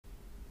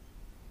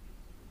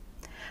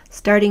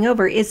Starting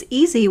over is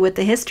easy with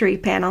the History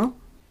panel.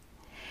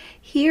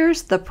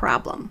 Here's the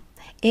problem.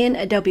 In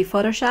Adobe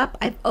Photoshop,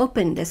 I've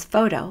opened this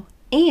photo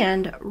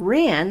and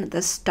ran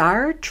the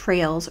Star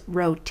Trails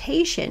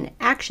rotation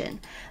action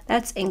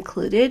that's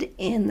included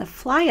in the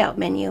flyout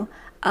menu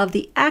of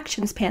the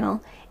Actions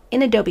panel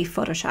in Adobe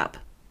Photoshop.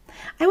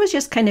 I was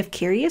just kind of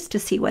curious to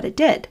see what it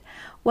did.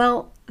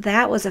 Well,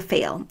 that was a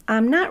fail.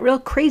 I'm not real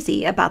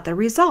crazy about the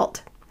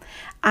result.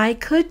 I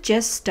could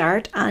just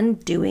start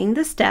undoing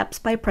the steps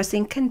by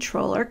pressing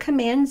Ctrl or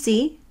Command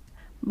Z,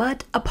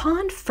 but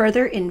upon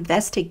further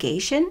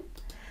investigation,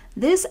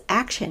 this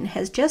action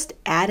has just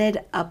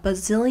added a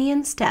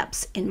bazillion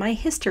steps in my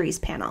Histories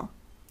panel.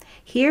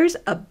 Here's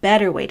a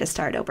better way to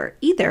start over,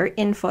 either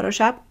in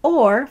Photoshop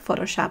or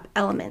Photoshop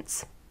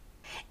Elements.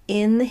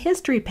 In the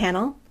History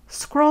panel,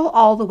 scroll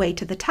all the way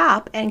to the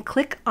top and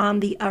click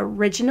on the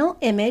original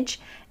image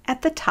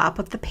at the top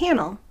of the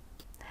panel.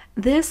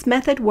 This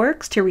method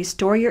works to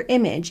restore your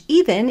image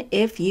even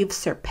if you've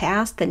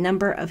surpassed the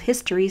number of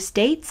history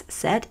states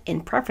set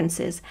in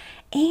Preferences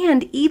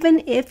and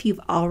even if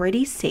you've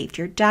already saved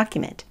your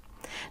document.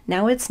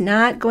 Now, it's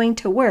not going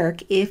to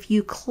work if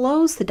you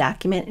close the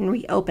document and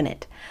reopen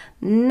it.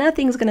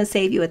 Nothing's going to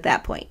save you at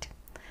that point.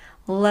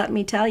 Let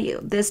me tell you,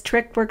 this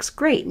trick works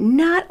great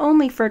not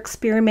only for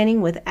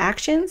experimenting with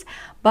actions,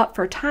 but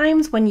for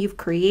times when you've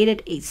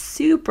created a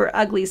super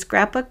ugly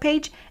scrapbook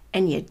page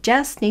and you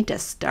just need to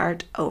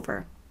start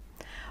over.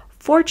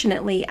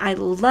 Fortunately, I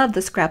love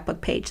the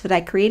scrapbook page that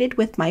I created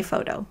with my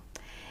photo.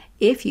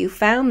 If you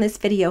found this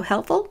video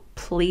helpful,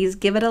 please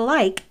give it a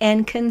like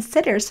and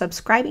consider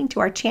subscribing to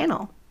our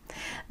channel.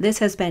 This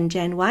has been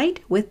Jen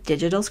White with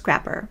Digital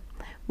Scrapper.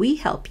 We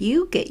help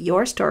you get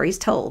your stories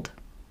told.